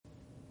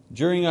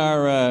During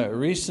our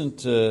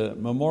recent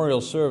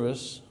memorial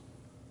service,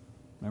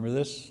 remember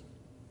this?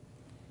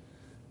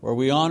 Where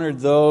we honored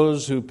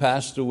those who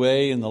passed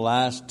away in the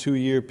last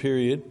 2-year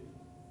period,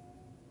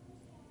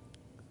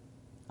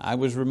 I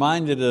was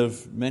reminded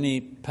of many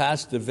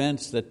past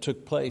events that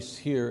took place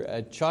here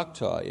at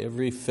Choctaw.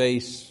 Every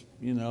face,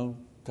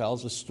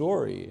 tells a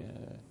story.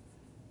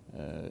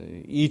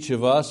 Each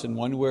of us, in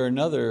one way or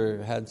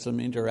another, had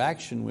some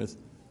interaction with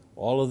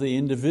all of the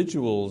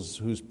individuals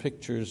whose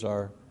pictures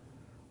are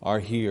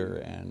here,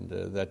 and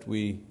that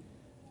we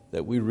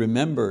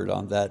remembered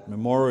on that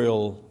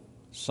Memorial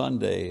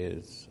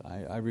Sunday.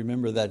 I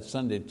remember that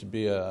Sunday to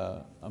be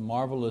a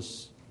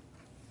marvelous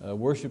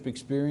worship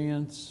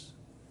experience,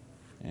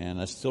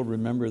 and I still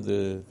remember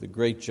the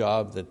great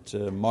job that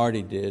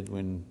Marty did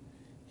when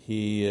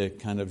he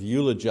kind of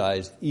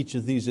eulogized each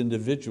of these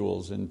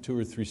individuals in 2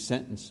 or 3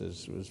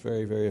 sentences. It was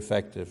very, very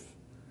effective.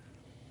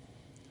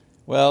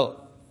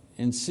 Well,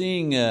 in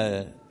seeing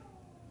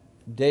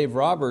Dave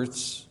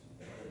Roberts,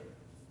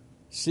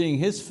 seeing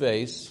his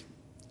face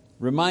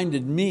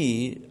reminded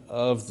me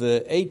of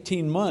the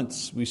 18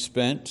 months we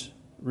spent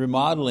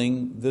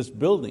remodeling this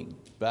building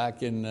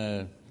back in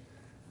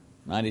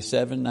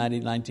 1997,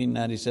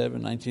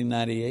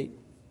 1998. It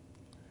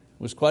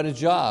was quite a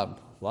job.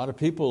 A lot of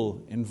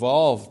people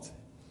involved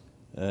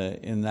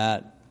in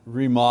that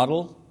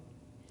remodel.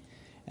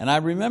 And I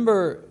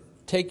remember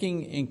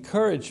taking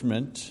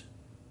encouragement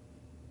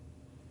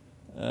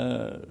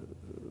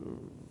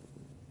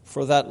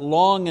for that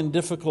long and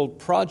difficult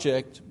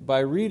project by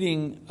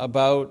reading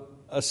about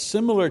a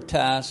similar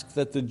task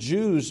that the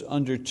Jews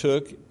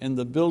undertook in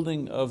the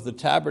building of the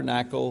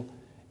tabernacle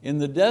in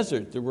the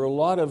desert. There were a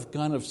lot of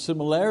kind of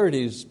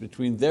similarities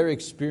between their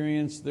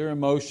experience, their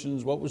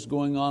emotions, what was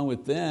going on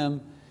with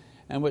them,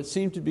 and what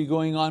seemed to be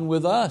going on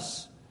with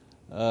us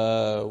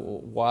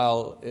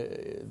while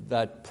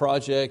that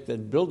project,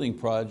 that building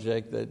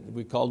project, that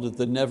we called it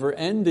the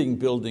never-ending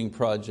building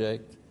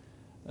project,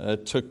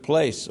 took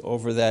place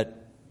over that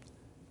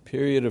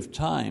period of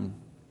time.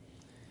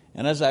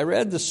 And as I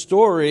read the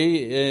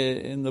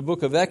story in the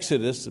book of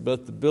Exodus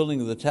about the building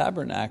of the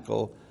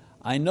tabernacle,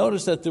 I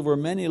noticed that there were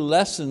many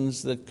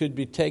lessons that could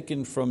be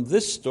taken from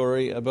this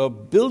story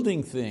about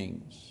building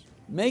things,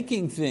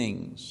 making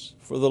things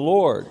for the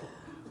Lord,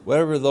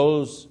 whatever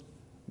those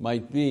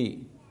might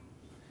be.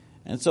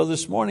 And so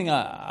this morning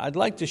I'd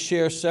like to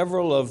share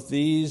several of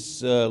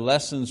these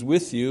lessons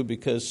with you,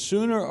 because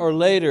sooner or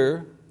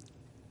later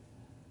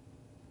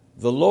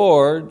the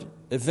Lord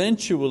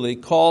eventually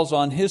calls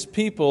on His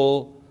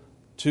people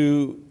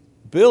to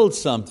build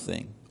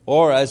something,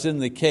 or as in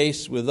the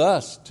case with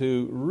us,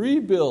 to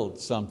rebuild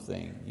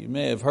something. You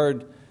may have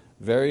heard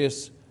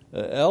various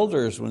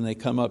elders when they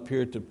come up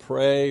here to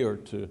pray or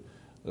to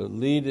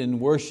lead in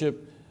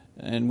worship,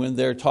 and when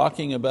they're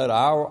talking about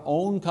our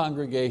own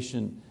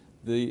congregation,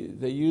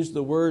 they use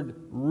the word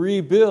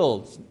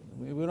rebuild.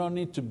 We don't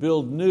need to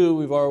build new,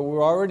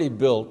 we're already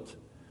built,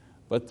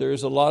 but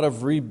there's a lot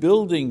of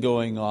rebuilding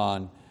going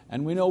on.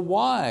 And we know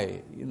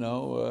why.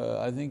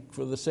 I think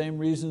for the same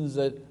reasons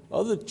that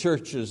other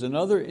churches and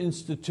other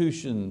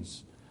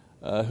institutions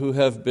who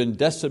have been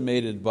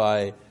decimated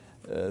by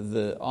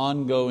the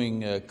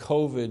ongoing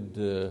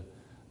COVID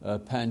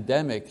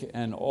pandemic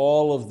and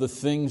all of the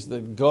things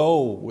that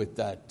go with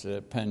that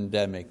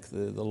pandemic,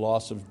 the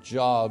loss of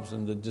jobs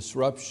and the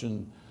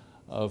disruption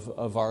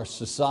of our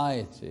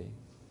society.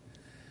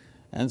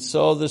 And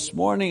so this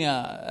morning,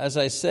 as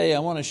I say, I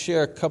want to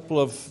share a couple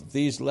of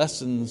these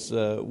lessons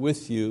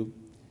with you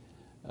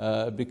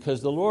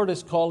because the Lord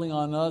is calling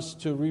on us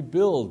to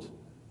rebuild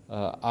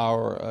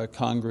our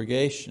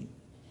congregation.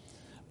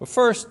 But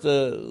first,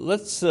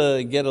 let's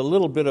get a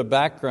little bit of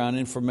background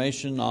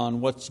information on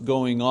what's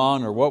going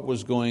on or what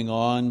was going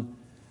on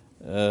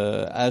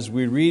as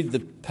we read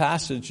the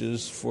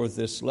passages for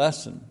this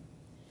lesson.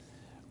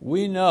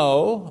 We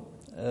know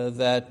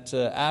that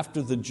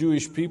after the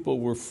Jewish people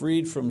were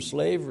freed from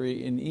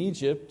slavery in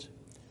Egypt,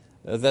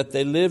 that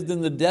they lived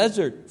in the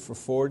desert for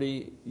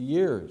 40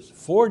 years,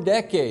 4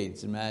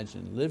 decades,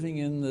 imagine, living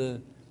in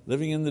the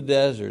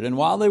desert. And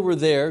while they were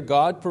there,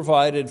 God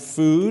provided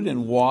food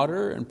and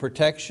water and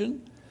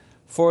protection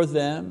for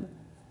them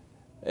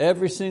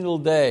every single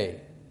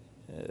day.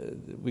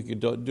 We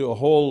could do a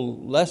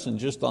whole lesson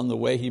just on the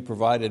way He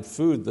provided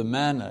food, the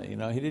manna. He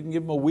didn't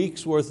give them a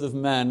week's worth of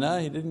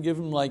manna. He didn't give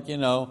them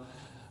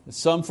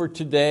some for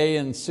today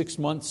and 6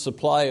 months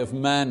supply of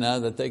manna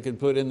that they could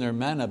put in their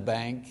manna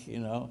bank.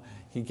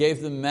 He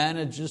gave them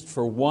manna just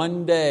for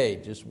 1 day,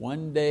 just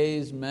 1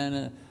 day's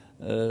manna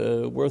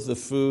worth of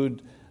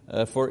food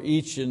for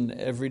each and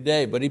every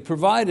day. But He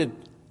provided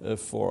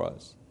for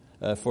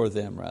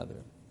them.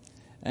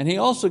 And He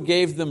also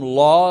gave them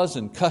laws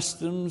and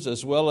customs,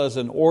 as well as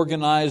an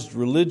organized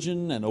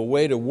religion and a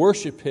way to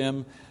worship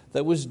Him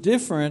that was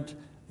different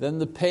than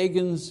the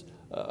pagans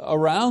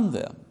around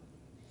them.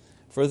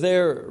 For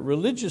their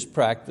religious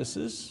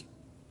practices,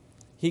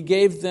 He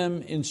gave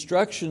them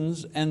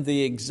instructions and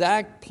the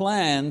exact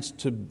plans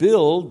to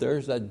build,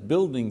 there's that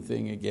building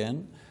thing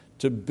again,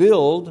 to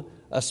build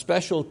a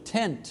special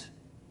tent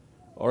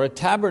or a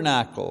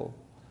tabernacle,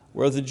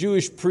 where the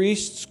Jewish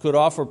priests could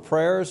offer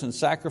prayers and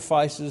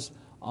sacrifices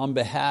on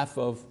behalf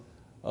of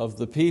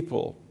the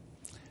people.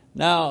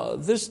 Now,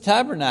 this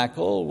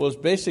tabernacle was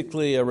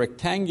basically a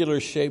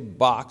rectangular shaped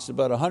box,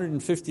 about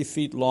 150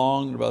 feet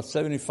long and about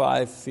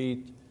 75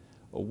 feet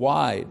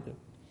wide.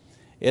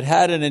 It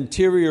had an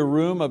interior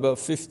room about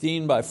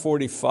 15 by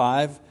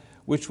 45,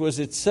 which was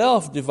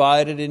itself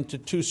divided into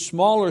two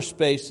smaller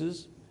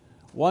spaces,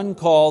 one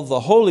called the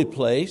Holy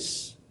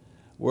Place,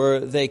 where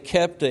they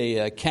kept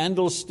a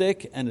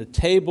candlestick and a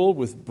table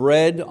with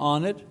bread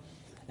on it,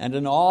 and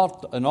an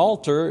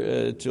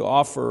altar to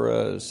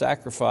offer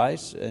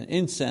sacrifice,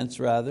 incense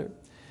rather.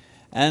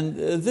 And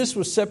this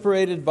was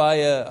separated by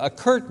a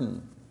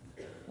curtain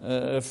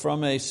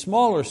from a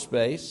smaller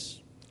space.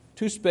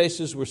 Two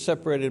spaces were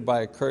separated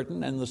by a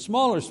curtain, and the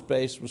smaller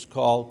space was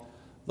called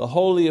the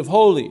Holy of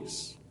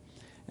Holies.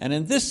 And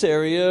in this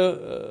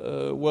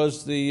area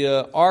was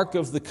the Ark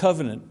of the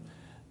Covenant.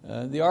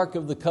 The Ark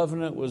of the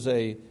Covenant was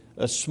a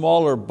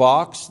smaller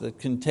box that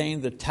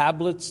contained the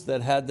tablets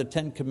that had the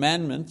Ten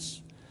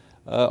Commandments,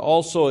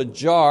 also a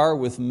jar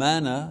with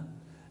manna,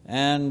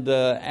 and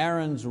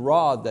Aaron's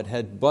rod that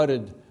had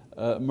budded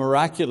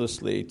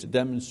miraculously to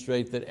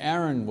demonstrate that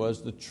Aaron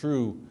was the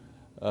true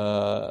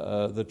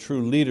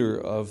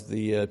leader of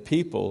the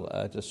people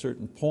at a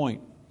certain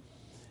point.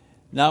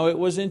 Now it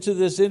was into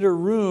this inner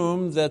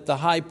room that the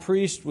high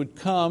priest would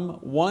come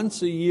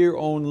once a year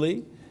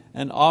only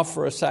and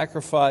offer a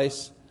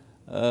sacrifice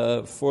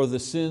for the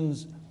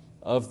sins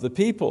of the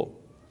people.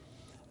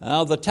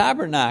 Now the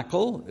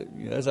tabernacle,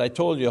 as I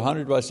told you,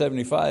 100 by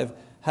 75,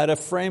 had a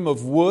frame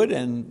of wood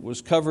and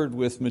was covered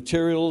with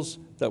materials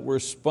that were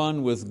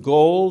spun with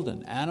gold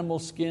and animal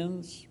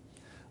skins.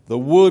 The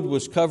wood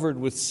was covered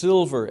with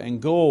silver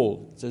and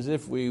gold. It's as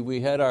if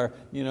we had our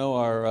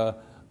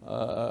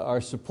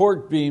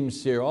support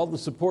beams here, all the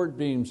support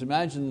beams.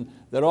 Imagine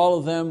that all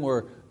of them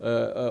were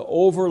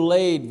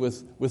overlaid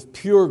with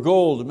pure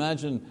gold.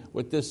 Imagine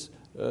what this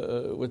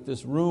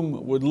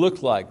room would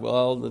look like.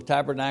 Well, the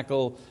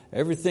tabernacle,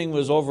 everything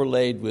was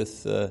overlaid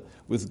with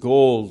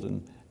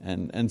gold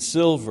and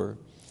silver.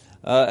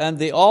 And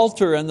the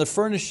altar and the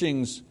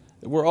furnishings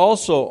were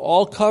also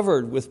all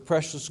covered with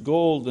precious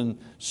gold and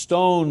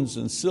stones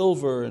and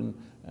silver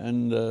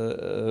and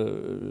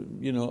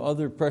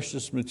other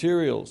precious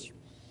materials.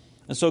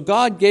 And so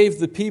God gave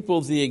the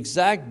people the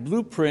exact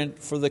blueprint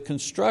for the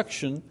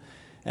construction,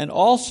 and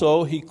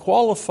also He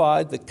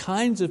qualified the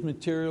kinds of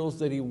materials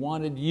that He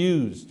wanted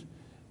used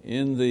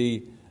in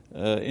the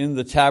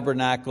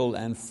tabernacle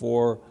and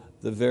for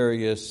the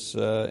various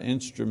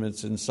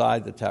instruments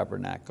inside the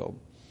tabernacle.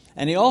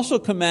 And He also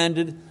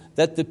commanded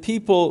that the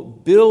people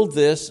build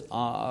this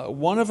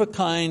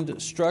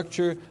one-of-a-kind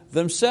structure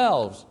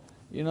themselves.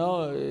 They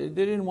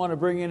didn't want to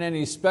bring in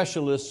any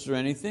specialists or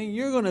anything.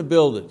 You're going to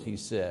build it, He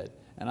said,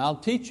 and I'll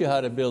teach you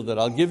how to build it.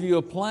 I'll give you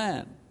a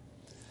plan.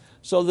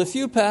 So the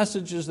few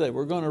passages that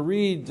we're going to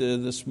read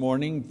this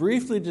morning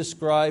briefly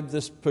describe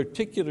this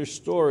particular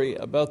story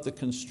about the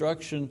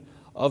construction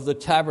of the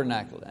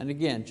tabernacle. And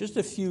again, just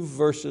a few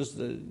verses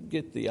to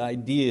get the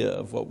idea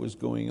of what was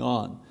going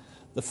on.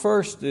 The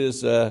first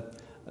is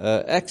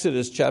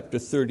Exodus chapter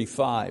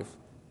 35.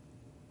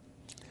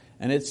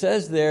 And it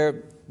says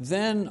there,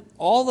 "Then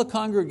all the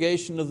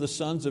congregation of the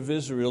sons of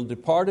Israel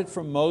departed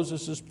from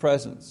Moses'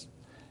 presence,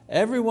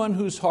 everyone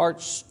whose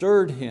heart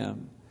stirred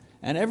him,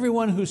 and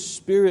everyone whose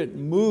spirit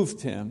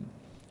moved him,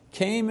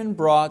 came and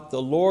brought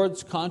the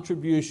Lord's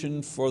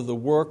contribution for the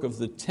work of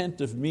the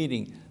tent of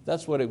meeting."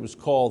 That's what it was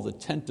called, the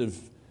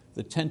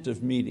tent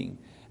of meeting.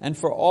 "And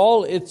for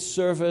all its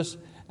service,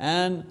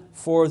 and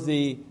for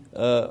the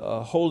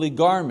holy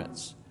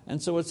garments."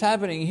 And so what's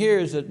happening here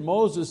is that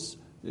Moses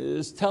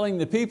is telling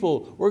the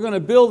people, we're going to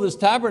build this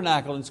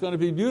tabernacle, and it's going to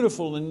be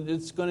beautiful, and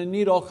it's going to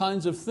need all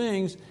kinds of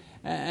things.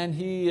 And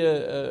he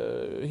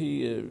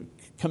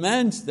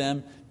commands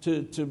them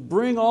to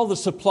bring all the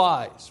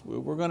supplies.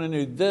 We're going to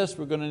need this,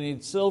 we're going to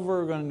need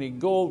silver, we're going to need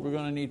gold, we're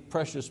going to need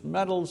precious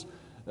metals,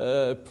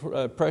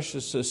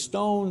 precious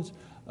stones,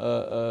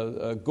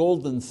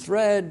 golden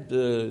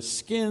thread,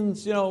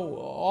 skins,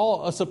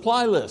 all a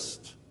supply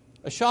list,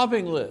 a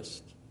shopping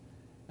list.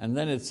 And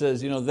then it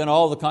says, then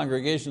all the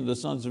congregation of the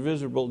sons of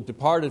Israel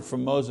departed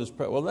from Moses.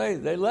 Well,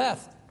 they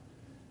left,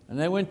 and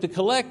they went to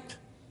collect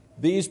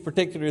these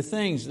particular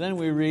things. Then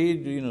we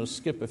read,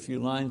 skip a few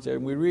lines there,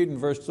 and we read in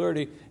verse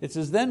 30, it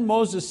says, "Then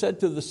Moses said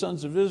to the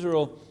sons of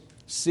Israel,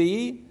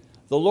 'See,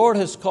 the Lord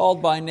has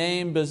called by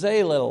name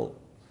Bezalel,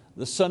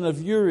 the son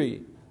of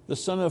Uri, the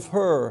son of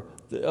Hur,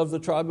 of the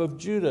tribe of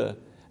Judah,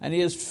 and He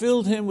has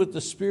filled him with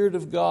the Spirit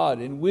of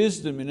God, in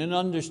wisdom and in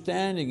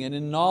understanding and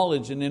in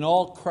knowledge and in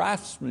all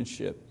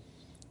craftsmanship,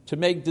 to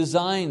make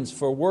designs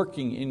for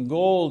working in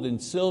gold, in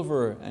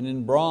silver, and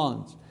in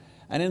bronze,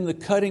 and in the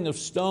cutting of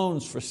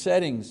stones for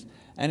settings,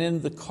 and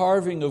in the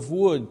carving of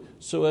wood,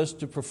 so as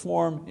to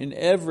perform in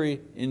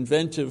every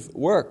inventive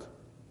work.'"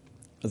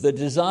 The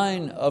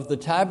design of the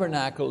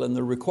tabernacle and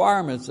the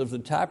requirements of the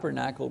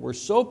tabernacle were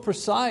so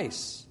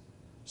precise,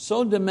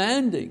 so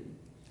demanding,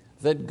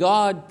 that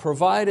God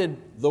provided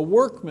the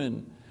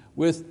workmen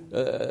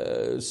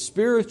with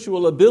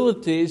spiritual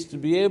abilities to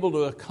be able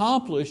to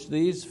accomplish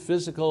these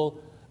physical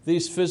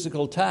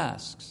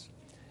tasks.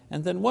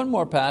 And then one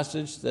more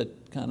passage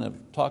that kind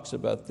of talks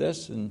about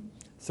this in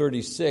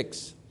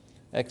 36,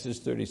 Exodus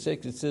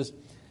 36, it says,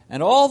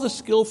 "And all the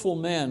skillful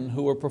men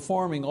who were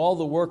performing all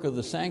the work of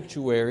the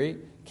sanctuary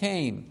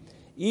came,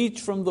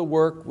 each from the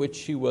work which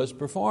he was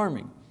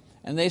performing.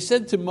 And they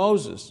said to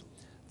Moses,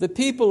 'The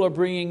people are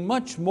bringing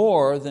much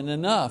more than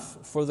enough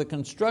for the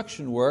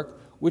construction work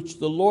which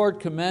the Lord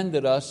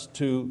commanded us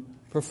to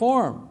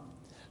perform.'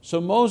 So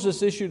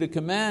Moses issued a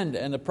command,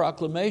 and a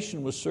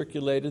proclamation was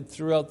circulated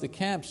throughout the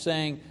camp,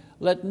 saying,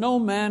 'Let no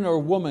man or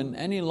woman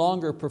any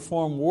longer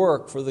perform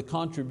work for the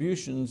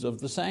contributions of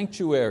the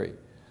sanctuary.'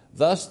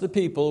 Thus the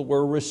people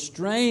were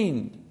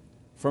restrained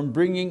from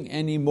bringing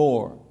any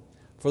more,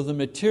 for the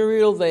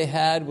material they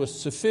had was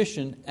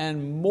sufficient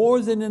and more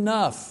than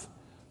enough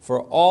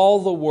for all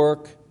the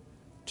work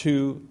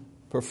to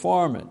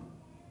perform it."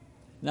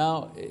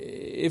 Now,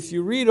 if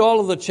you read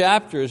all of the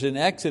chapters in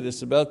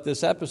Exodus about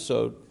this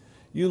episode,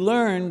 you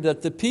learn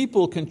that the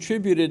people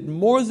contributed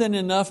more than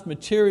enough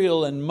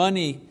material and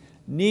money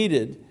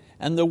needed,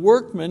 and the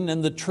workmen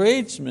and the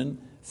tradesmen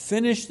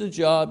finished the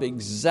job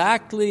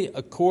exactly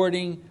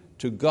according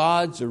to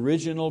God's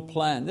original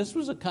plan. This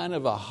was a kind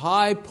of a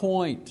high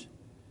point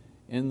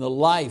in the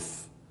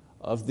life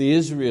of the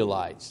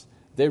Israelites.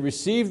 They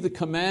received the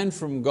command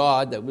from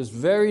God that was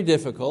very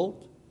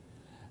difficult.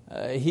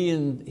 He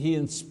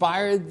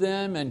inspired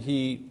them, and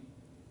He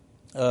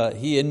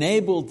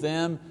enabled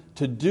them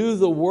to do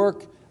the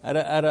work at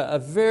a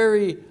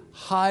very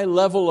high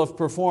level of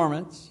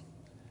performance.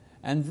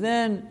 And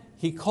then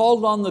He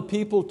called on the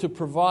people to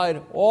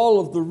provide all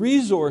of the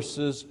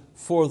resources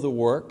for the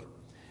work.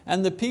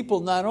 And the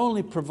people not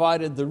only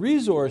provided the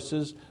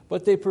resources,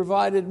 but they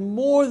provided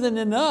more than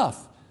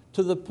enough,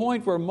 to the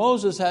point where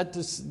Moses had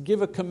to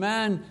give a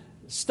command,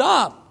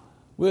 "Stop!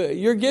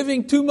 You're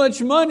giving too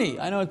much money."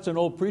 I know it's an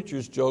old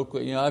preacher's joke.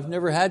 I've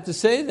never had to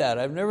say that.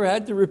 I've never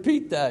had to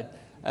repeat that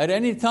at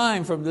any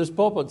time from this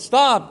pulpit.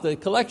 "Stop! The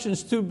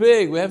collection's too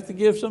big. We have to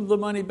give some of the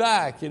money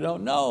back."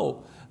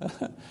 No,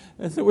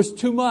 there was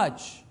too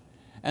much.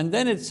 And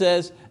then it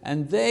says,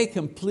 "And they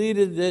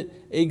completed it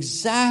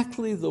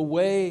exactly the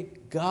way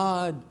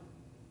God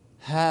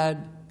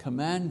had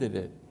commanded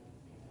it."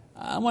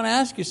 I want to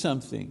ask you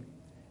something.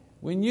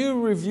 When you're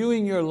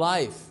reviewing your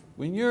life,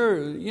 when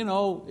you're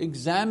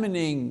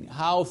examining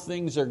how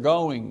things are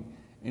going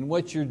and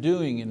what you're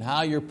doing and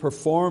how you're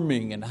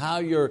performing and how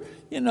your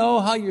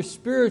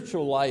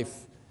spiritual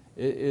life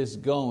is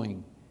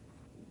going,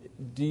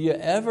 do you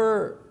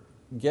ever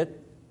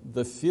get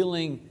the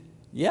feeling,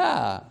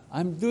 yeah,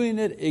 I'm doing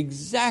it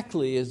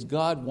exactly as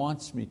God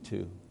wants me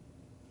to?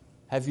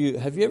 Have you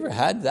ever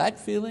had that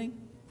feeling?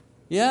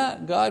 Yeah,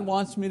 God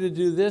wants me to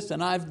do this,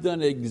 and I've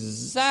done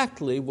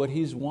exactly what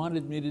He's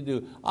wanted me to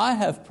do. I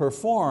have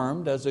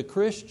performed as a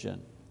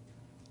Christian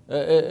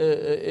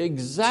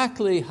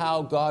exactly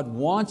how God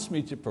wants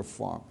me to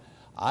perform.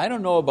 I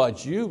don't know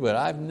about you, but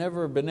I've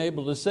never been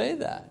able to say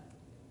that.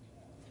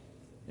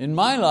 In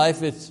my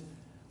life, it's,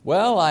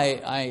 well,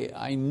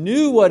 I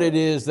knew what it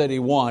is that He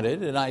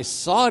wanted, and I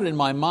saw it in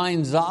my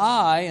mind's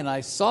eye, and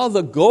I saw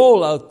the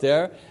goal out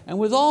there, and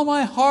with all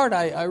my heart,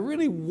 I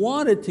really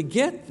wanted to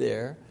get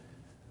there.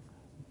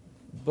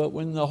 But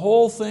when the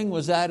whole thing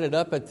was added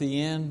up at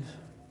the end,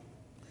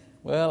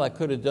 well, I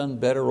could have done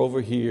better over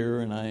here,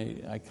 and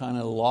I kind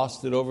of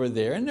lost it over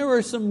there. And there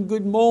were some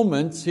good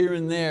moments here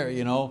and there,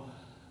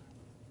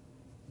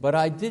 but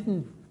I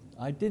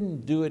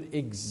didn't do it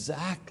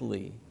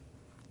exactly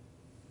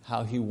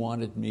how He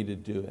wanted me to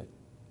do it.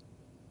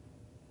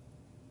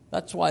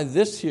 That's why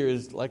this here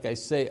is, like I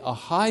say, a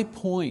high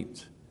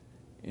point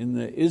in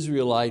the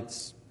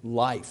Israelites'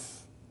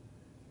 life.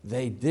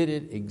 They did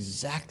it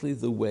exactly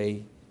the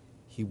way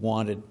He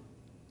wanted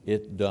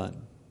it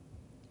done.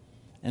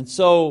 And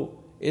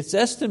so it's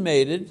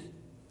estimated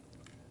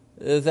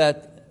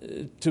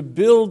that to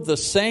build the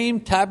same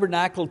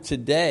tabernacle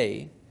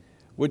today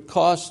would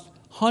cost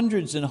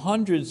hundreds and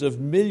hundreds of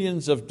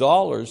millions of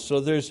dollars. So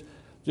there's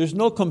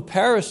no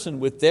comparison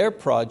with their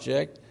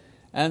project.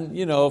 And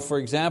for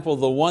example,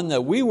 the one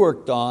that we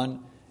worked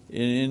on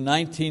in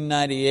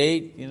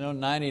 1998,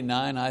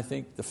 99, I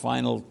think the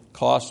final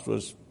cost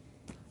was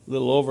a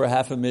little over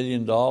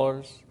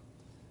 $500,000.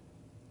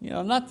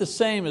 Not the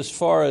same as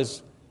far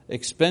as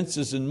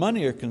expenses and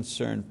money are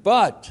concerned,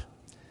 but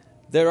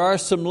there are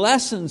some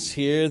lessons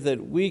here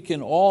that we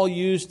can all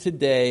use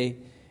today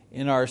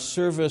in our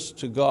service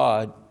to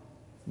God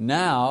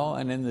now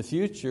and in the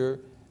future,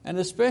 and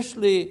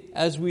especially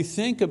as we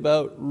think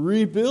about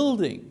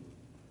rebuilding,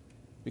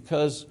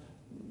 because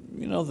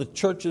the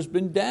church has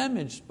been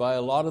damaged by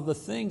a lot of the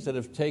things that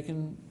have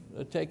taken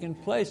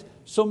place.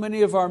 So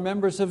many of our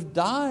members have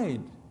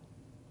died.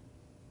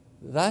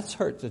 That's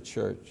hurt the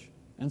church.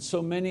 And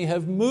so many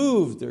have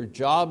moved. Their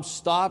jobs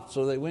stopped,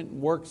 so they went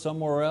and worked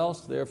somewhere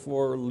else,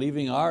 therefore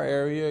leaving our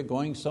area,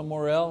 going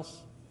somewhere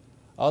else.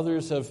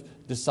 Others have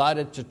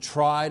decided to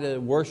try to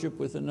worship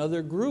with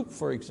another group,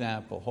 for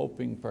example,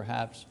 hoping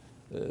perhaps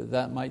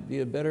that might be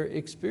a better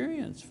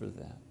experience for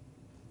them.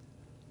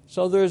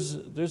 So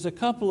there's a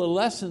couple of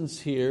lessons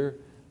here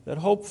that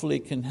hopefully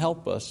can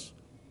help us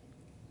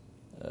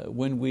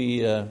when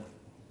we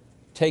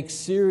take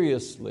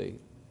seriously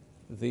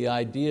the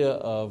idea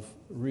of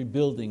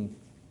rebuilding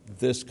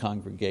this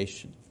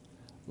congregation.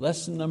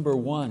 Lesson number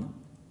one.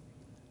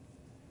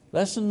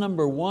 Lesson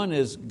number one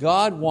is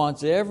God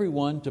wants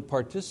everyone to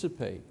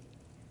participate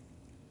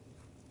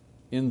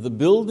in the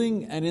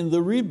building and in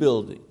the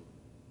rebuilding.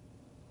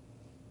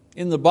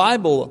 In the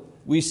Bible,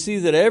 we see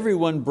that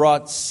everyone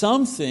brought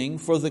something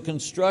for the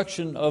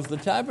construction of the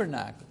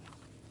tabernacle.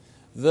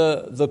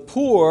 The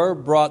poor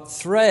brought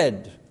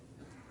thread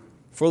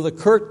for the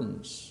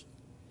curtains,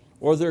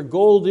 or their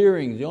gold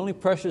earrings. The only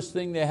precious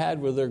thing they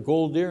had were their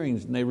gold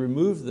earrings, and they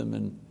removed them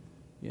and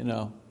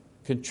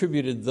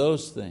contributed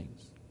those things.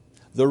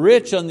 The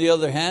rich, on the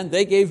other hand,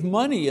 they gave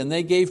money and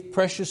they gave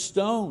precious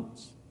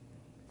stones.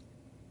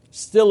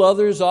 Still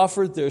others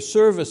offered their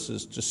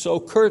services to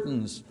sew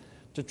curtains,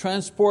 to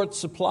transport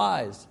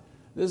supplies.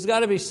 There's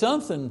got to be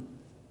something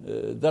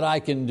that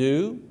I can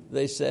do,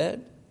 they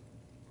said.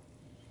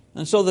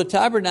 And so the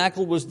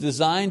tabernacle was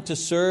designed to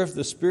serve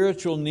the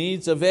spiritual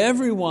needs of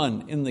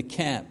everyone in the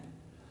camp.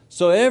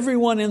 So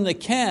everyone in the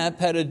camp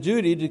had a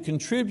duty to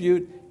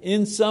contribute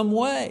in some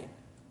way.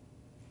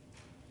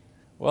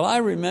 Well, I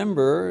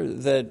remember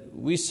that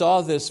we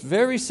saw this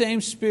very same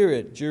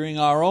spirit during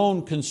our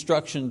own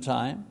construction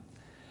time,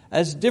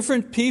 as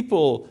different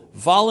people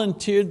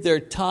volunteered their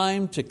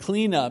time to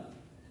clean up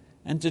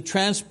and to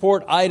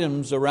transport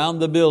items around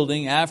the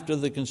building after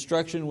the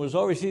construction was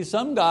over. See,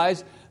 some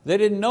guys, they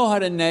didn't know how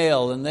to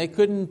nail, and they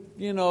couldn't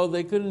do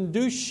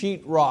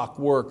sheetrock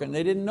work, and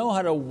they didn't know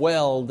how to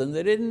weld, and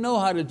they didn't know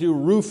how to do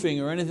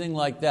roofing or anything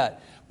like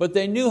that. But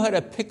they knew how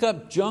to pick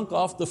up junk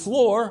off the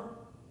floor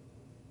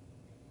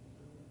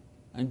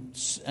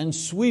and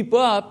sweep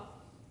up.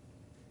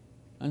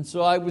 And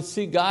so I would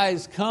see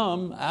guys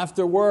come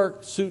after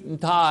work, suit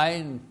and tie,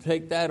 and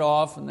take that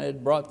off, and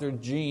they'd brought their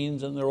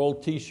jeans and their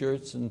old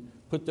t-shirts and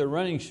put their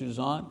running shoes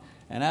on.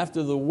 And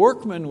after the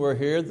workmen were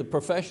here, the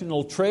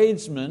professional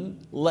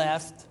tradesmen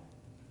left.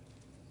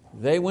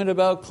 They went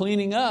about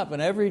cleaning up,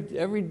 and every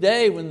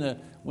day when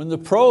the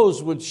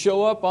pros would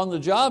show up on the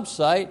job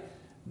site,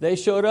 they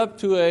showed up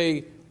to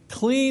a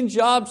clean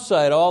job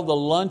site. All the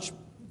lunch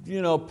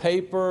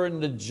paper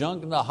and the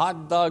junk and the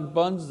hot dog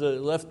buns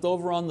that left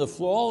over on the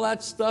floor, all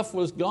that stuff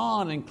was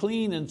gone and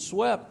clean and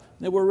swept.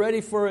 They were ready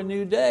for a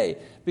new day,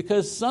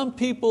 because some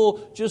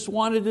people just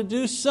wanted to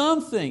do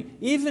something,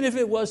 even if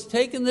it was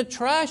taking the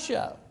trash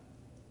out,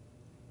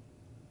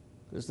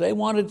 because they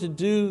wanted to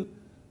do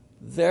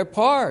their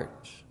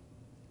part,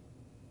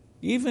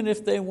 even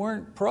if they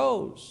weren't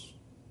pros.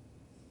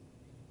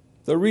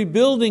 The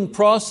rebuilding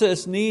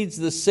process needs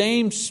the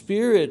same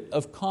spirit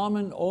of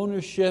common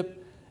ownership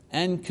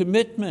and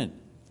commitment.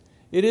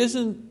 It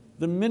isn't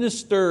the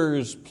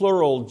minister's,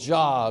 plural,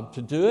 job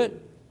to do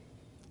it.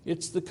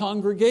 It's the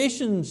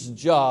congregation's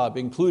job,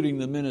 including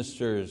the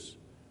ministers,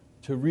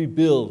 to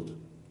rebuild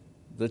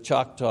the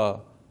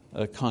Choctaw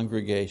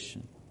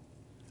congregation.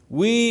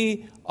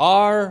 We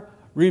are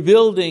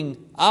rebuilding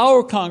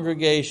our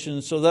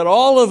congregation so that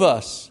all of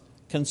us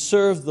can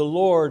serve the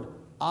Lord,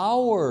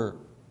 our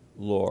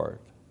Lord.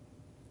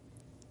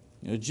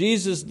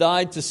 Jesus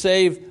died to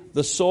save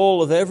the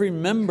soul of every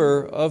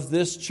member of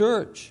this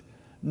church.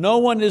 No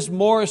one is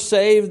more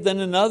saved than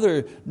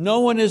another. No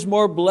one is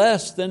more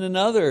blessed than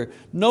another.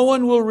 No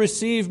one will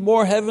receive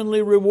more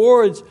heavenly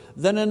rewards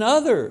than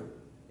another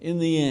in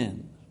the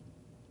end.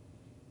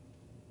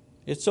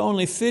 It's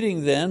only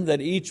fitting then that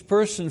each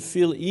person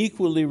feel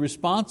equally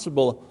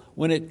responsible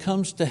when it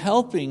comes to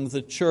helping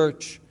the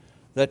church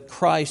that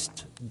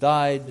Christ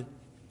died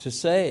to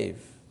save.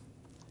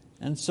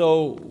 And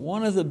so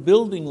one of the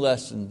building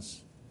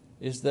lessons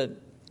is that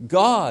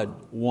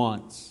God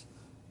wants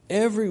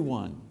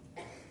everyone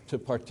to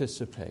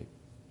participate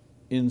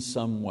in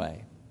some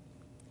way.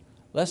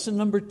 Lesson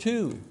number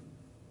 2,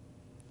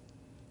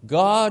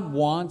 God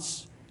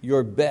wants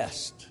your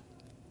best.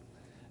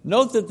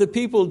 Note that the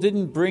people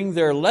didn't bring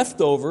their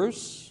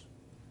leftovers.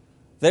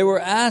 They were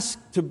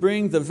asked to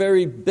bring the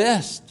very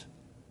best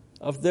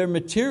of their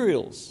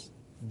materials,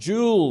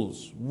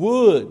 jewels,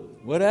 wood,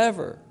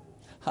 whatever.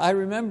 I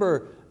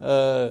remember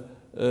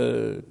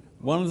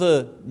one of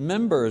the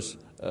members,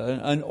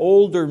 an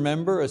older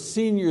member, a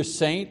senior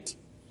saint,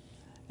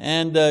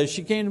 and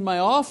she came to my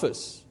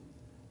office,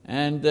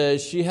 and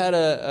she had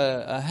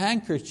a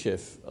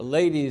handkerchief, a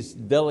lady's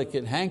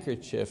delicate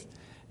handkerchief.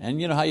 And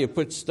you know how you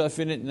put stuff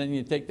in it and then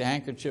you take the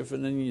handkerchief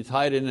and then you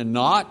tie it in a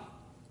knot?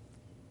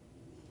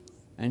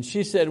 And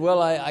she said,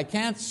 well, I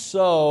can't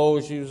sew.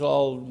 She was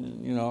all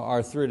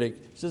arthritic.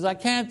 She says, I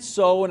can't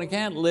sew and I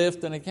can't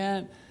lift and I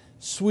can't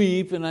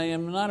sweep and I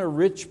am not a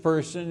rich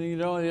person,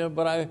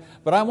 but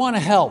I want to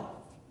help.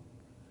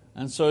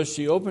 And so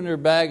she opened her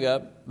bag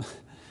up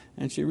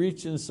and she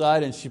reached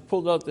inside and she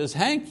pulled out this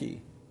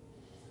hanky.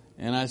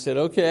 And I said,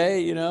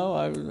 okay,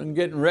 I'm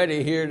getting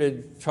ready here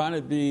to try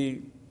to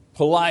be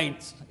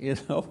polite,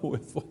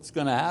 with what's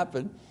going to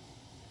happen.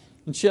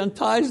 And she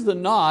unties the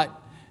knot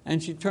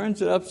and she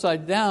turns it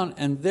upside down,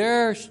 and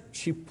there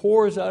she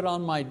pours out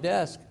on my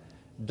desk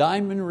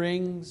diamond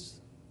rings,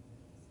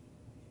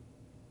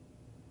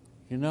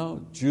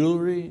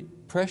 jewelry,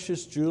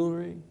 precious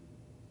jewelry,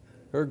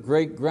 her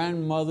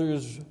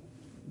great-grandmother's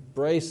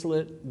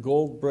bracelet,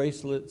 gold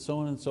bracelet, so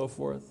on and so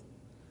forth.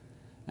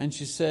 And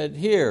she said,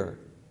 here,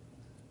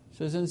 she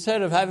says,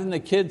 instead of having the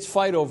kids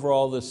fight over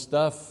all this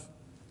stuff,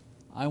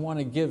 I want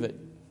to give it.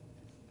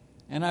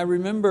 And I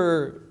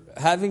remember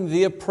having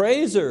the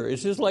appraiser.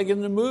 It's just like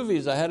in the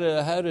movies. I had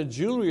a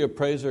jewelry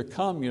appraiser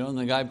come, and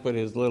the guy put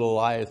his little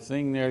eye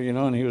thing there,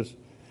 and he was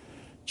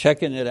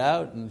checking it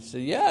out, and he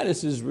said, yeah,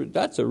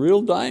 that's a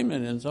real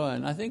diamond, and so on.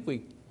 And I think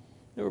there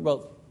were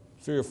about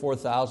 $3,000 or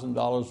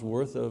 $4,000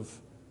 worth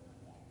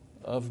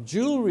of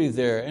jewelry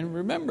there. And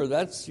remember,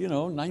 that's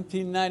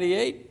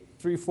 1998,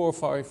 $3,000,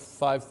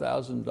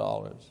 $4,000,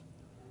 $5,000.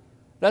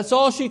 That's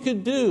all she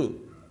could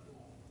do,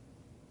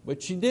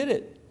 but she did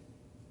it.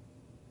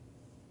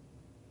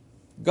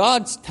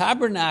 God's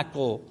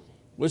tabernacle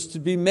was to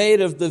be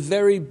made of the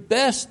very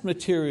best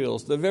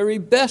materials, the very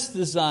best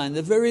design,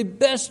 the very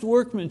best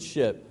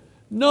workmanship.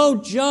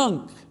 No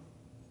junk.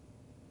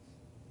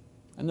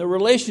 And the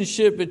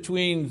relationship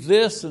between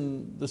this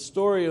and the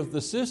story of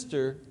the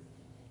sister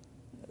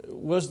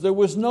was there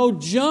was no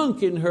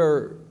junk in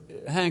her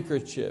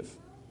handkerchief.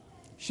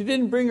 She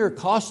didn't bring her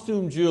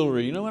costume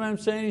jewelry. You know what I'm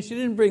saying? She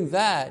didn't bring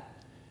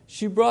that.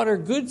 She brought her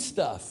good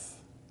stuff.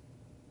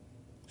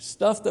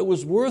 Stuff that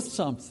was worth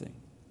something.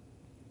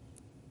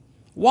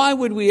 Why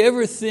would we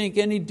ever think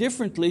any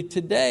differently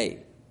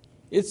today?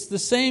 It's the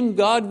same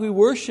God we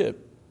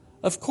worship.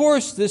 Of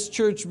course, this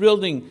church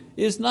building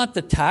is not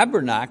the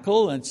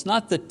tabernacle, and it's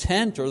not the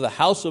tent or the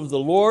house of the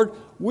Lord.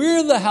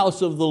 We're the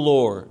house of the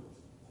Lord.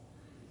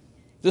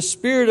 The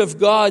Spirit of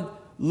God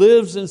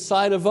lives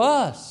inside of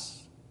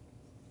us.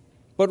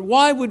 But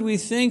why would we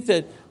think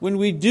that when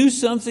we do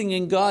something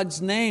in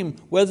God's name,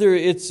 whether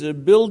it's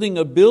building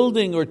a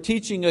building or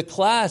teaching a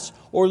class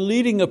or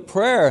leading a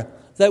prayer,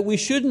 that we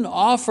shouldn't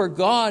offer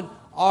God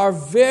our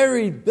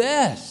very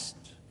best?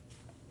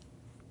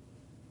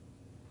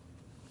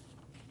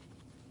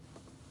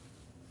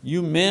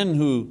 You men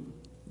who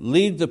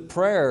lead the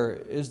prayer,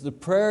 is the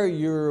prayer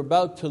you're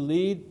about to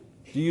lead,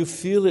 do you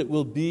feel it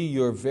will be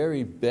your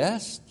very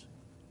best?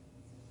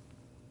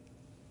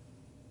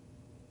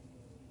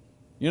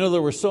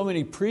 There were so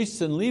many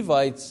priests and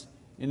Levites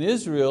in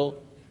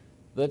Israel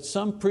that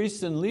some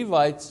priests and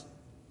Levites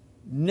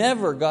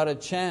never got a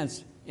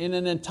chance. In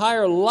an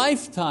entire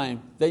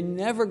lifetime, they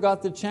never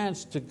got the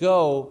chance to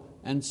go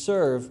and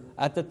serve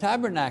at the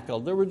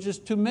tabernacle. There were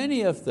just too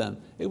many of them.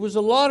 It was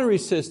a lottery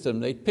system.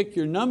 They'd pick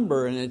your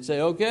number and they'd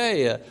say,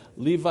 okay,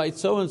 Levite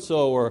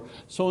so-and-so or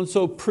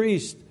so-and-so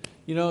priest,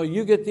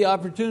 you get the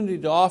opportunity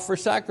to offer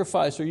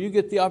sacrifice, or you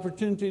get the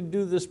opportunity to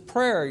do this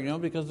prayer,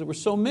 because there were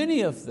so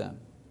many of them.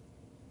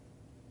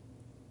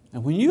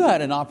 And when you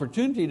had an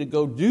opportunity to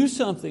go do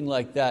something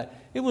like that,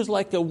 it was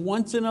like a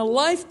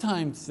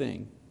once-in-a-lifetime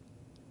thing.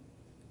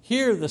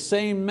 Here, the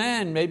same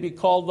man may be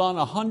called on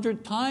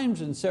 100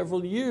 times in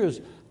several years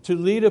to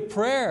lead a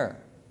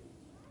prayer.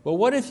 But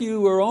what if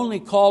you were only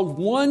called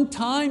one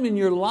time in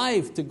your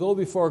life to go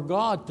before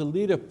God to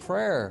lead a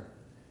prayer?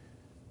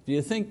 Do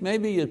you think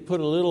maybe you'd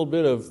put a little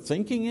bit of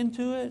thinking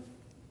into it?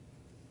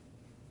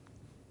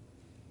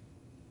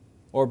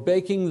 Or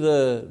baking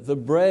the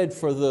bread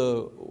for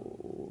the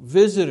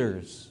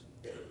visitors?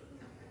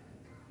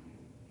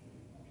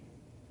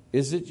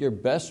 Is it your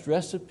best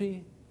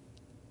recipe?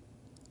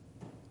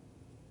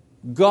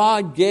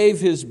 God gave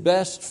His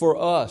best for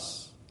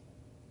us,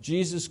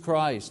 Jesus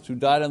Christ, who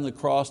died on the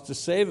cross to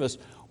save us.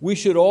 We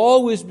should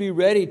always be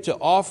ready to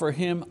offer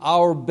Him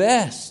our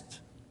best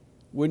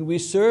when we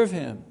serve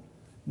Him.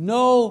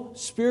 No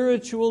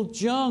spiritual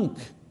junk.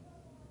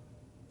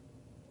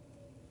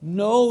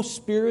 No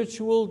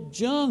spiritual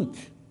junk.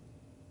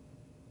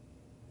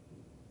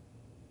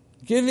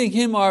 Giving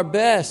Him our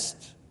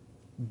best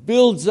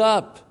builds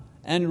up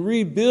and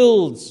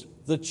rebuilds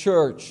the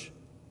church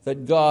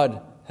that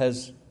God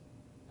has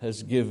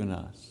given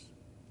us.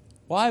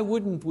 Why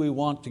wouldn't we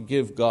want to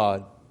give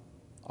God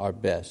our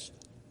best?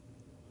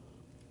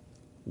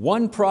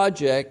 One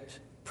project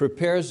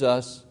prepares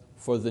us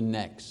for the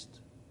next.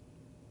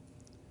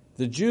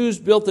 The Jews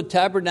built the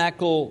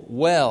tabernacle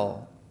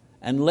well,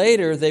 and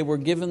later they were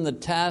given the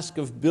task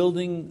of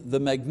building the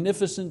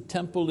magnificent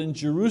temple in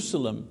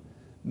Jerusalem,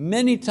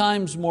 many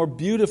times more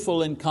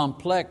beautiful and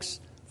complex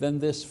than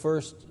this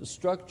first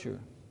structure.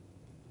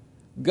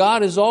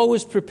 God is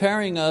always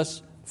preparing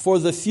us for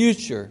the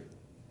future.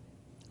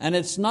 And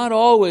it's not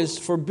always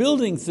for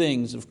building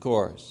things, of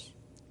course.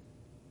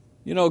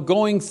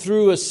 Going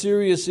through a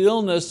serious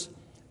illness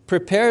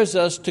prepares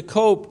us to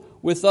cope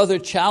with other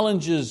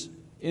challenges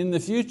in the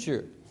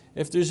future.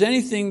 If there's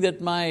anything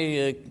that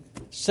my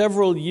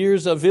several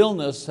years of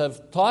illness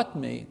have taught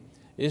me,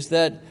 is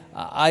that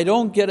I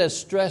don't get as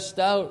stressed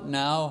out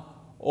now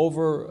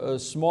over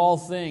small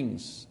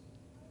things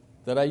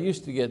that I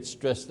used to get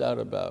stressed out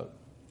about.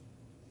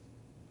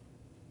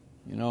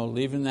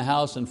 Leaving the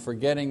house and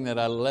forgetting that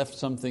I left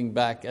something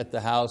back at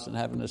the house and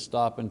having to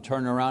stop and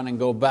turn around and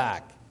go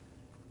back.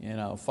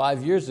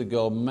 5 years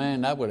ago,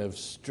 man, that would have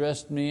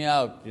stressed me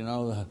out.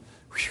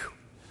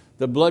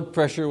 The blood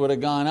pressure would have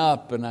gone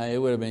up, and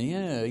it would have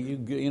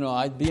been,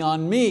 I'd be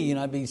on me.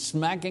 I'd be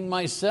smacking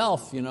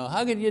myself.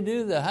 How could you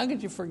do that? How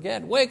could you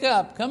forget? Wake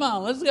up! Come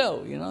on, let's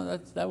go.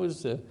 That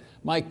was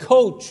my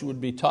coach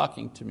would be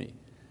talking to me.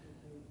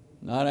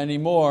 Not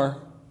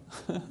anymore.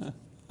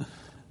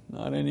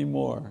 Not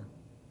anymore.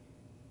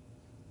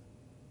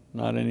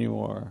 Not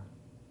anymore.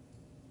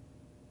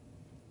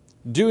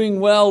 Doing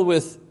well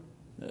with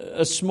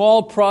a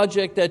small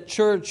project at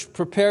church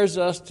prepares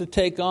us to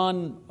take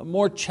on a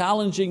more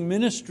challenging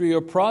ministry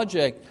or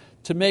project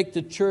to make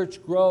the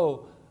church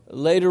grow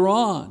later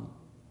on.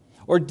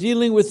 Or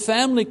dealing with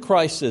family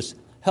crisis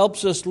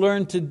helps us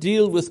learn to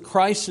deal with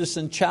crisis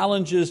and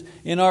challenges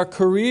in our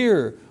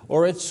career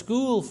or at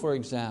school, for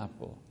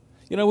example.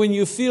 When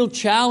you feel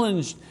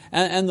challenged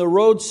and the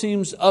road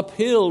seems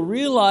uphill,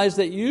 realize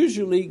that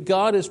usually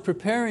God is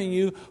preparing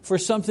you for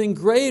something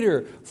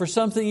greater, for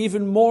something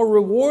even more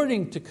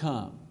rewarding to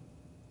come.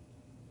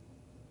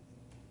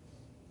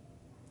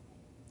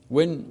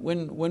 When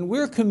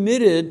we're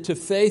committed to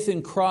faith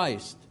in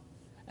Christ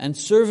and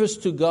service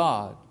to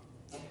God,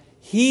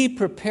 He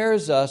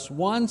prepares us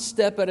one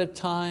step at a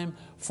time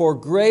for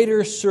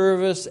greater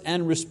service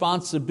and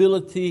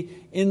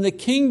responsibility in the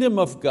kingdom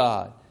of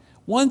God.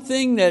 One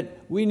thing that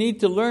we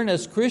need to learn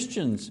as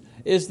Christians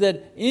is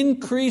that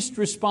increased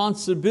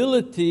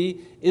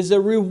responsibility is a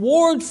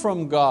reward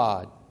from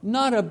God,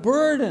 not a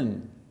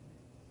burden.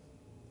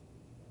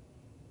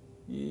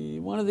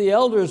 One of the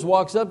elders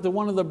walks up to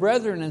one of the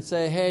brethren and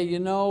say, hey,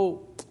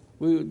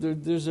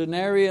 there's an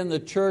area in the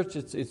church,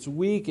 it's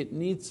weak, it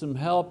needs some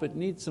help, it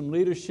needs some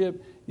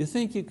leadership. You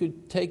think you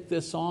could take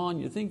this on?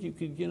 You think you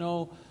could,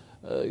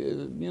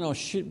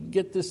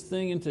 get this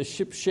thing into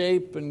ship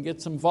shape and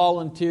get some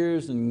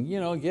volunteers and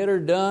get her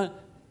done?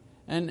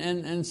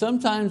 And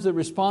sometimes the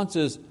response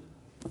is,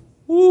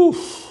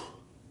 woof,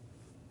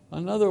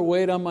 another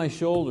weight on my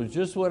shoulders,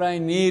 just what I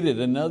needed,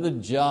 another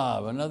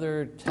job,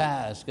 another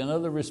task,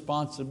 another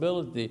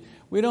responsibility.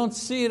 We don't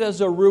see it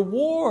as a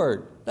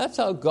reward. That's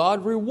how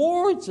God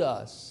rewards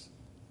us.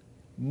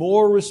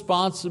 More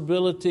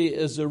responsibility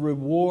is a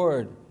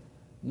reward,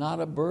 not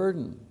a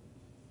burden.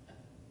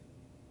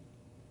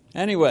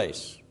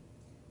 Anyways,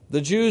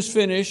 the Jews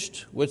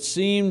finished what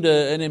seemed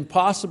an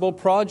impossible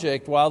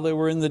project while they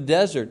were in the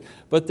desert,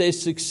 but they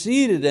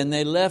succeeded and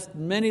they left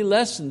many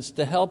lessons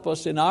to help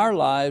us in our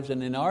lives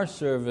and in our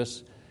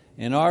service,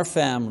 in our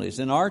families,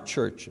 in our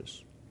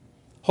churches.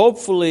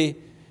 Hopefully,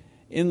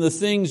 in the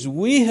things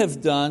we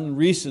have done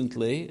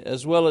recently,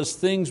 as well as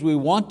things we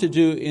want to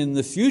do in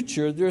the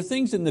future, there are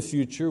things in the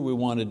future we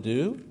want to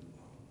do.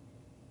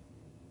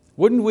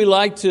 Wouldn't we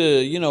like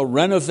to,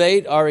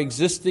 renovate our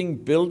existing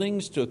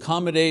buildings to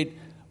accommodate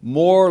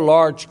more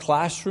large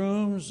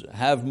classrooms,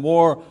 have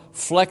more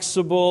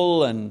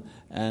flexible and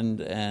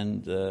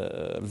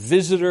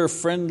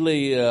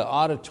visitor-friendly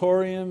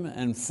auditorium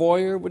and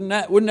foyer? Wouldn't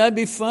that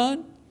be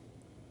fun?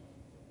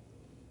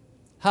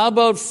 How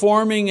about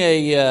forming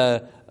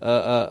a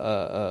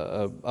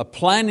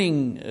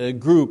planning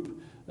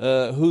group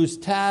whose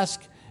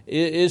task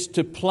is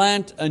to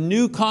plant a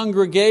new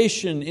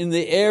congregation in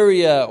the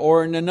area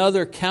or in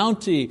another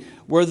county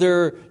where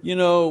there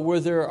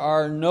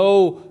are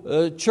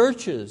no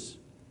churches?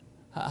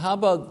 How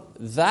about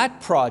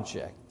that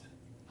project?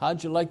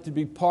 How'd you like to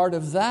be part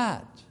of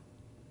that?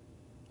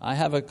 I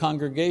have a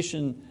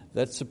congregation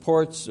that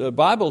supports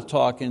Bible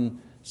Talk in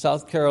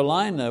South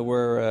Carolina,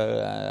 where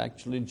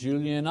actually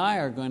Julia and I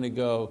are going to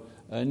go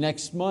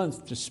next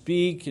month to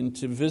speak and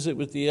to visit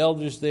with the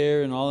elders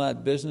there and all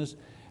that business.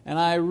 And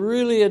I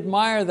really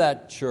admire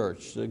that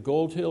church, the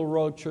Gold Hill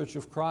Road Church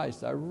of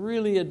Christ. I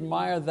really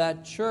admire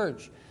that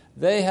church.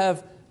 They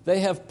have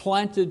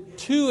planted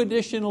 2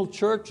 additional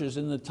churches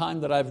in the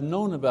time that I've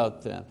known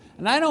about them.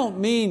 And I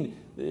don't mean,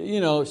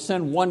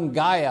 send one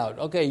guy out.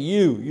 Okay,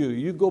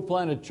 you go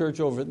plant a church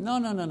over.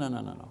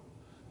 No.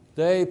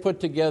 They put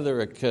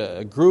together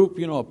a group,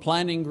 a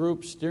planning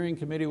group, steering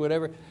committee,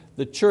 whatever.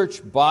 The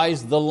church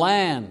buys the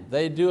land.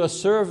 They do a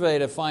survey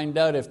to find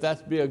out if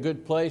that'd be a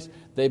good place.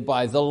 They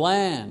buy the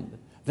land.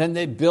 Then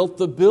they built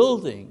the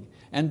building.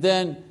 And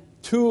then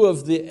 2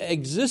 of the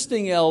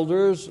existing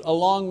elders,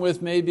 along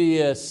with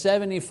maybe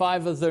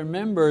 75 of their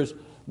members,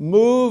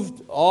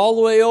 moved all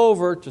the way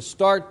over to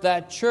start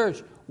that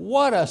church.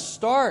 What a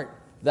start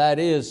that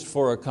is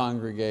for a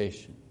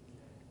congregation.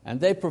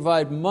 And they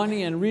provide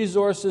money and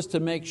resources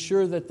to make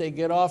sure that they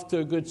get off to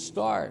a good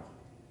start.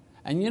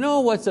 And you know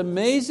what's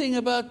amazing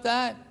about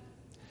that?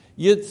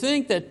 You'd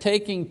think that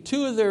taking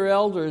 2 of their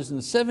elders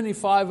and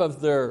 75 of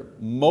their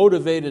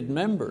motivated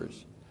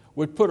members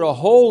would put a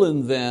hole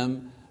in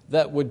them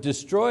that would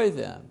destroy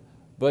them.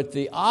 But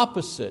the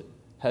opposite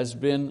has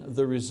been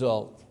the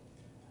result.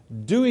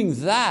 doing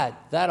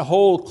that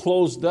hole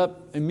closed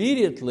up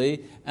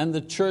immediately and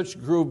the church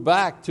grew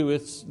back to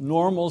its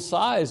normal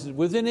size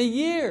within a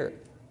year,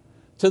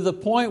 to the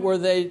point where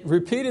they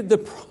repeated the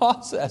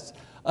process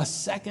a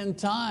second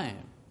time.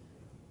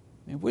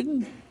 I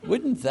mean,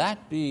 wouldn't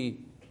that be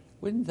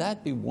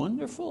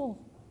wonderful?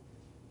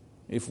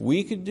 If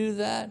we could do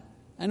that,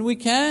 and we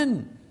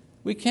can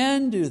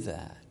do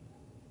that.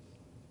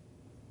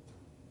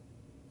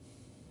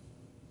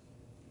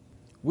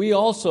 We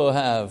also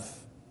have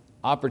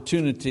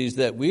opportunities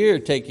that we are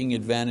taking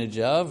advantage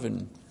of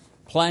and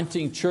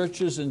planting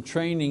churches and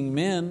training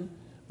men,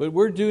 but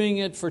we're doing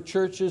it for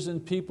churches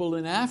and people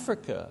in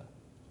Africa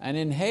and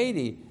in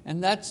Haiti,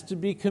 and that's to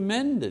be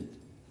commended.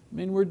 I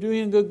mean, we're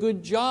doing a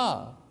good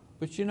job,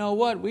 but you know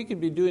what? We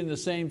could be doing the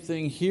same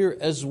thing here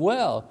as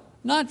well,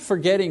 not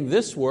forgetting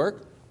this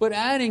work, but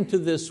adding to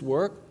this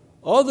work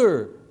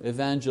other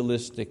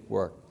evangelistic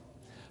work.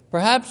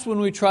 Perhaps when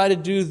we try to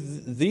do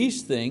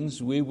these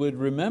things, we would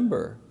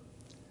remember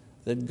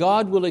that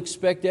God will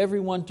expect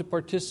everyone to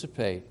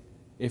participate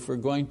if we're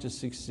going to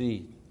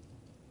succeed.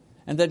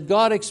 And that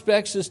God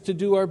expects us to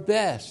do our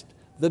best,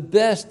 the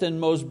best and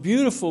most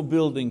beautiful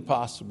building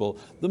possible.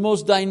 The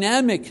most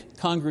dynamic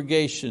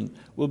congregation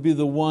will be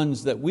the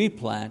ones that we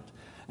plant.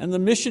 And the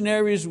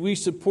missionaries we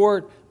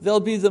support, they'll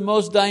be the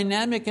most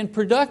dynamic and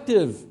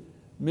productive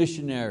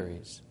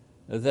missionaries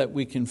that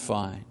we can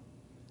find.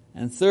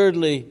 And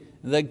thirdly,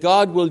 that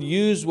God will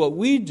use what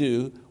we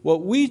do,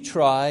 what we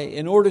try,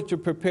 in order to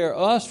prepare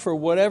us for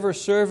whatever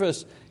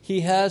service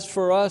He has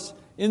for us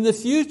in the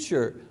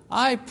future.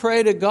 I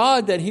pray to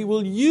God that He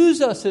will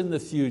use us in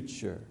the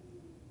future.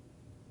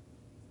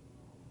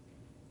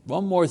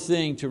 One more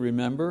thing to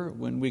remember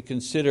when we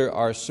consider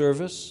our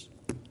service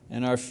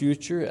and our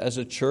future as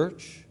a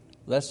church.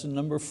 Lesson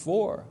number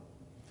 4.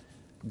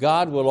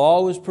 God will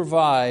always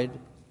provide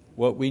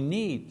what we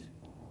need.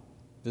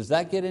 Does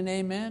that get an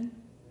amen?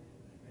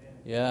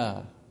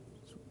 Yeah.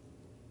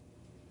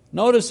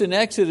 Notice in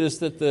Exodus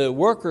that the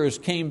workers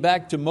came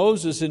back to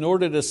Moses in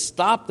order to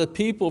stop the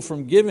people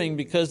from giving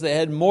because they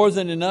had more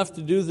than enough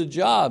to do the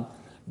job.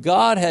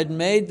 God had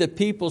made the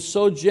people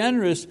so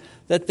generous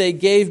that they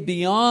gave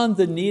beyond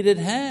the needed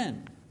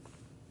hand.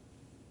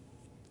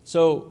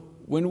 So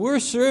when we're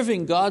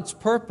serving God's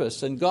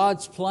purpose and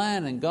God's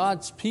plan and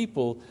God's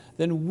people,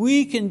 then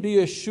we can be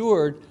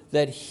assured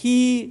that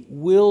He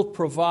will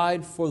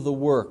provide for the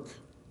work.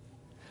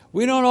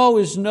 We don't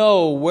always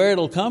know where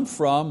it'll come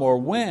from or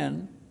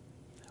when.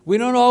 We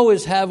don't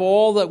always have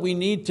all that we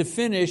need to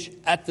finish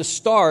at the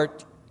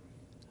start,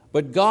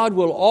 but God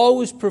will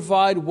always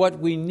provide what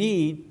we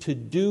need to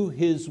do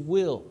His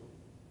will.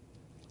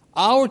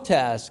 Our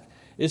task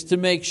is to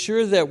make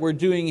sure that we're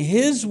doing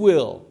His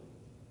will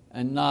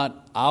and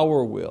not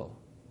our will,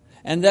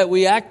 and that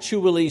we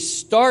actually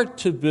start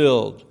to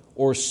build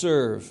or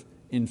serve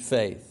in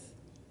faith.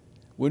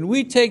 When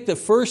we take the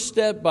first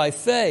step by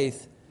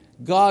faith,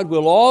 God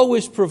will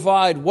always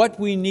provide what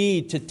we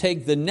need to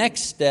take the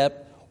next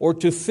step or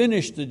to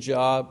finish the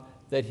job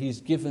that He's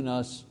given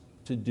us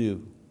to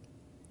do.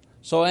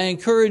 So I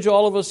encourage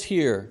all of us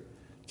here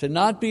to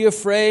not be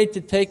afraid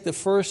to take the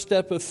first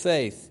step of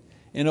faith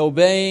in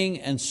obeying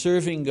and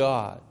serving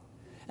God.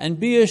 And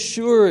be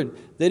assured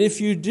that if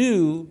you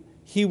do,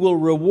 He will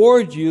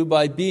reward you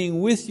by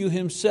being with you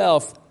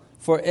Himself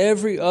for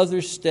every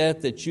other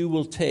step that you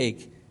will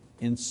take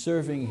in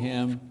serving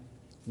Him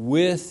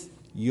with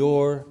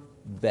your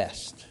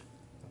best.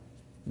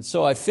 And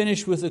so I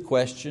finish with a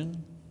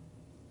question.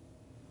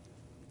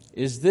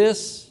 Is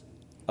this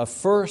a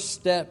first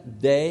step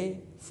day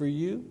for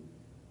you?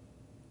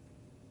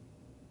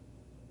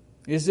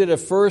 Is it a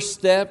first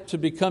step to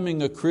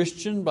becoming a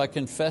Christian by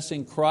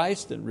confessing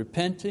Christ and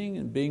repenting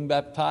and being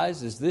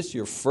baptized? Is this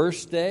your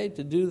first day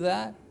to do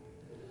that?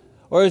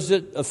 Or is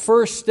it a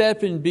first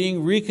step in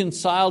being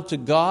reconciled to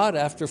God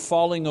after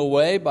falling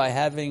away by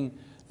having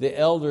the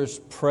elders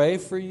pray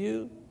for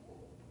you?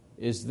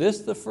 Is this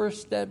the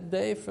first step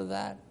day for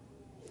that?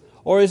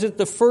 Or is it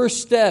the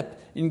first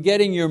step in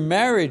getting your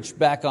marriage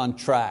back on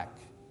track?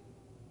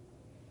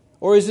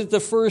 Or is it the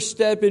first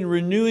step in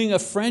renewing a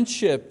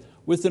friendship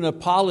with an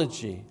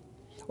apology?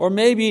 Or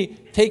maybe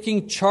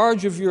taking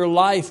charge of your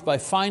life by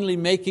finally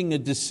making a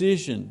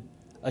decision,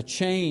 a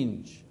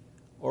change,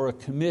 or a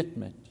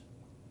commitment?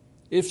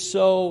 If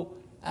so,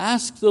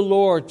 ask the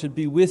Lord to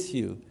be with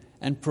you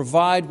and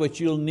provide what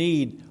you'll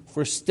need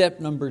for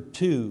step number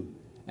 2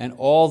 and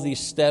all these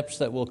steps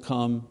that will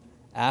come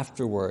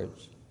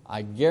afterwards.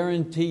 I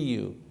guarantee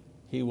you,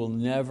 He will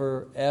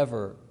never,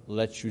 ever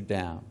let you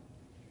down.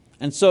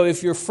 And so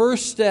if your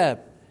first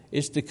step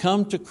is to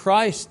come to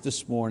Christ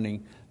this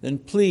morning, then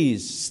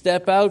please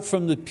step out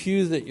from the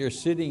pew that you're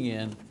sitting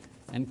in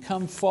and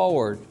come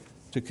forward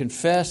to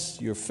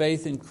confess your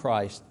faith in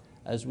Christ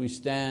as we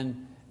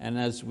stand and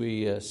as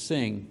we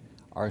sing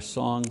our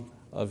song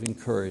of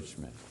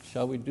encouragement.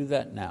 Shall we do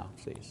that now,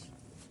 please?